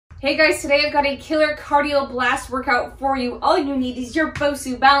Hey guys, today I've got a killer cardio blast workout for you. All you need is your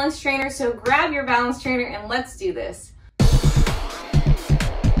Bosu balance trainer, so grab your balance trainer and let's do this.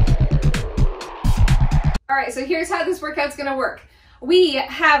 All right, so here's how this workout's gonna work. We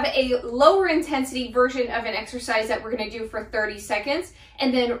have a lower intensity version of an exercise that we're gonna do for 30 seconds,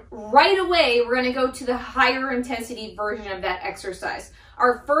 and then right away, we're gonna go to the higher intensity version of that exercise.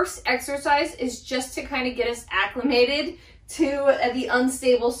 Our first exercise is just to kind of get us acclimated to the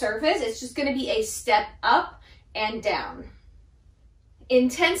unstable surface. It's just gonna be a step up and down. In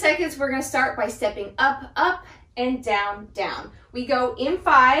 10 seconds, we're gonna start by stepping up, up, and down, down. We go in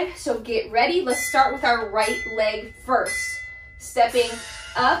 5, so get ready. Let's start with our right leg first. Stepping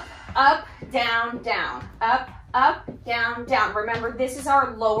up, up, down, down, up, down, down. Remember, this is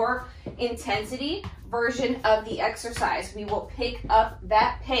our lower intensity version of the exercise. We will pick up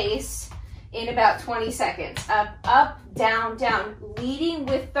that pace in about 20 seconds. Up, down, down. Leading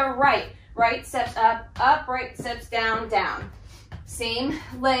with the right. Right steps up, right steps down, down. Same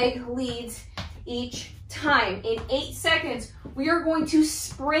leg leads each time. In 8 seconds, we are going to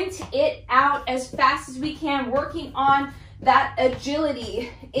sprint it out as fast as we can, working on that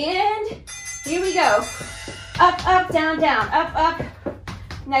agility. And here we go. Up, down, down, up.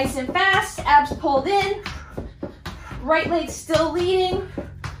 Nice and fast, abs pulled in. Right leg still leading.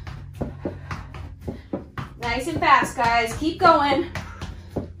 Nice and fast, guys. Keep going.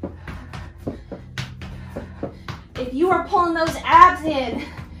 If you are pulling those abs in,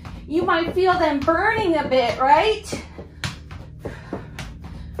 you might feel them burning a bit, right?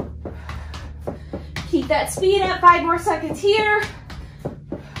 Keep that speed up. 5 more seconds here.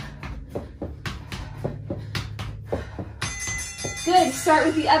 Good. Start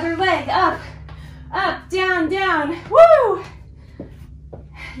with the other leg. Up, down, down. Woo!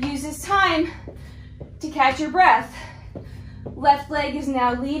 Use this time to catch your breath. Left leg is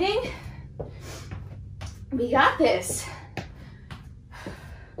now leading. We got this.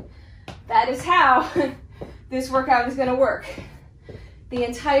 That is how this workout is gonna work. The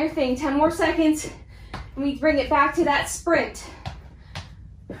entire thing, 10 more seconds, and we bring it back to that sprint.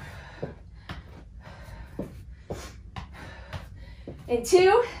 And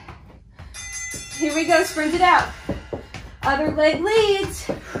 2, here we go, sprint it out. Other leg leads.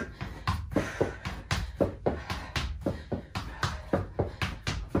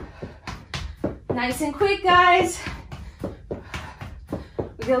 Nice and quick, guys.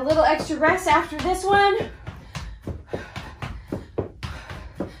 We get a little extra rest after this one.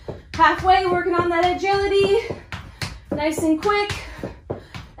 Halfway, working on that agility. Nice and quick.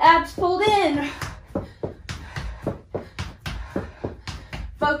 Abs pulled in.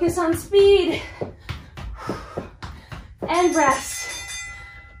 Focus on speed. And rest.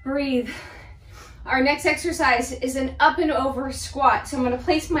 Breathe. Our next exercise is an up and over squat. So I'm gonna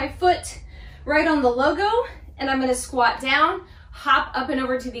place my foot right on the logo, and I'm gonna squat down, hop up and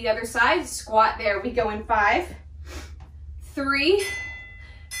over to the other side, squat there. We go in 5, 3,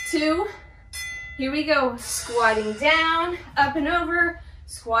 2, here we go. Squatting down, up and over,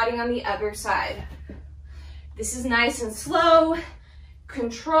 squatting on the other side. This is nice and slow,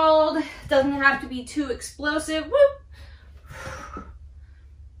 controlled, doesn't have to be too explosive. Whoop.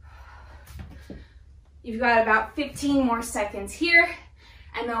 You've got about 15 more seconds here.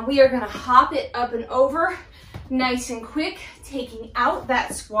 And then we are gonna hop it up and over, nice and quick, taking out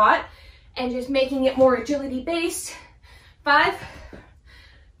that squat and just making it more agility based. 5,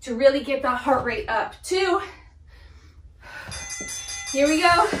 to really get the heart rate up. 2, here we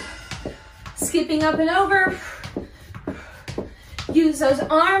go. Skipping up and over. Use those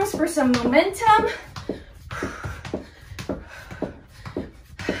arms for some momentum.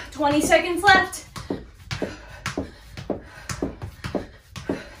 20 seconds left.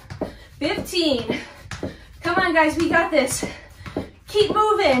 15. Come on, guys, we got this. Keep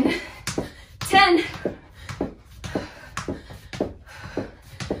moving. 10.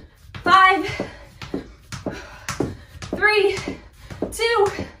 5. 3. 2.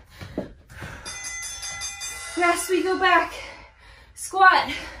 Rest, we go back.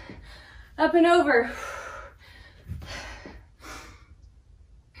 Squat. Up and over.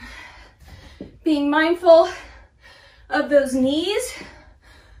 Being mindful of those knees,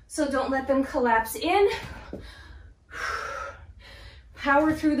 so don't let them collapse in.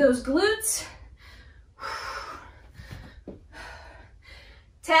 Power through those glutes.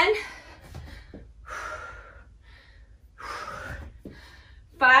 10.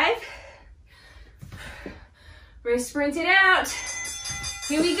 5. We're gonna sprint it out.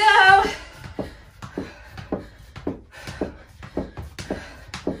 Here we go.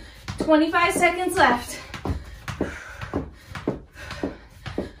 25 seconds left.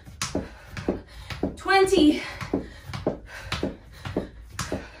 20.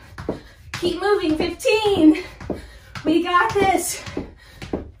 Keep moving, 15. We got this.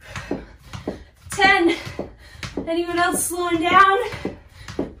 10. Anyone else slowing down?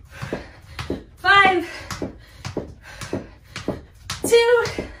 5, 2,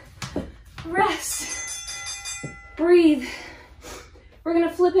 rest, breathe. We're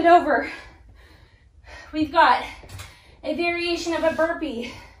gonna flip it over. We've got a variation of a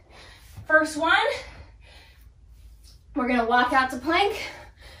burpee. First one, we're gonna walk out to plank,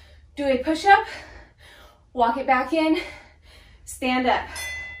 do a push-up, walk it back in, stand up.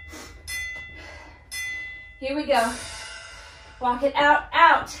 Here we go. Walk it out,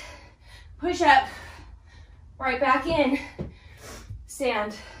 out. Push up, right back in,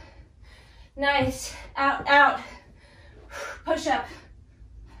 stand. Nice, out, out. Push up.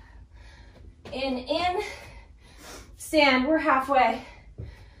 In, stand, we're halfway.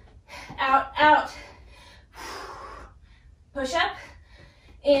 Out, out. Push up,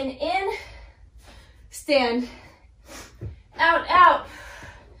 in, stand. Out, out.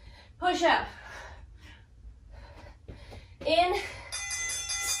 Push up. In,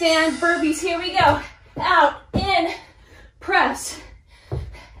 stand, burpees, here we go. Out, in, press.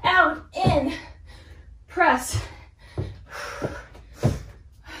 Out, in, press.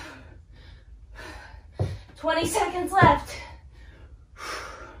 20 seconds left.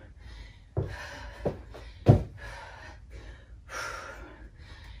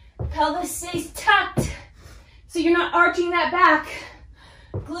 Pelvis stays tucked, so you're not arching that back.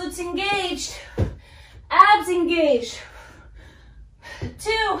 Glutes engaged, abs engaged.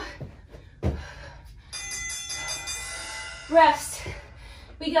 2. Rest.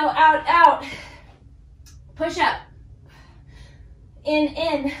 We go out, out. Push up.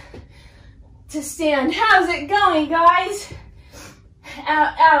 In. To stand. How's it going, guys?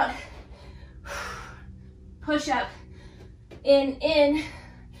 Out, out. Push up. In.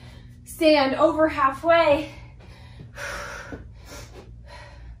 Stand over halfway.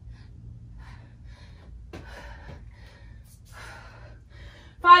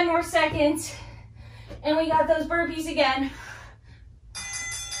 5 more seconds. And we got those burpees again.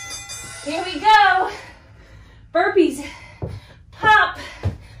 Here we go. Burpees. Pop.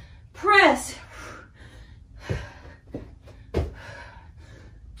 Press.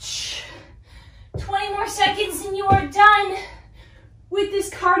 20 more seconds and you are done with this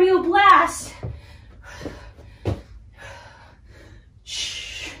cardio blast.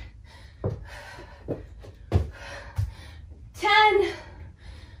 10.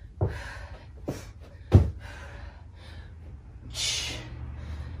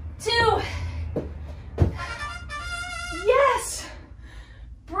 2. Yes.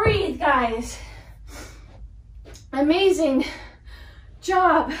 Breathe, guys. Amazing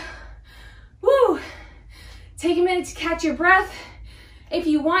job. Woo. Take a minute to catch your breath. If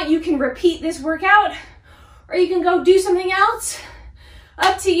you want, you can repeat this workout or you can go do something else.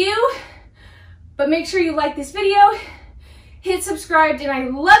 Up to you. But make sure you like this video, hit subscribe, and I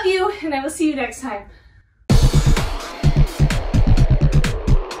love you, and I will see you next time.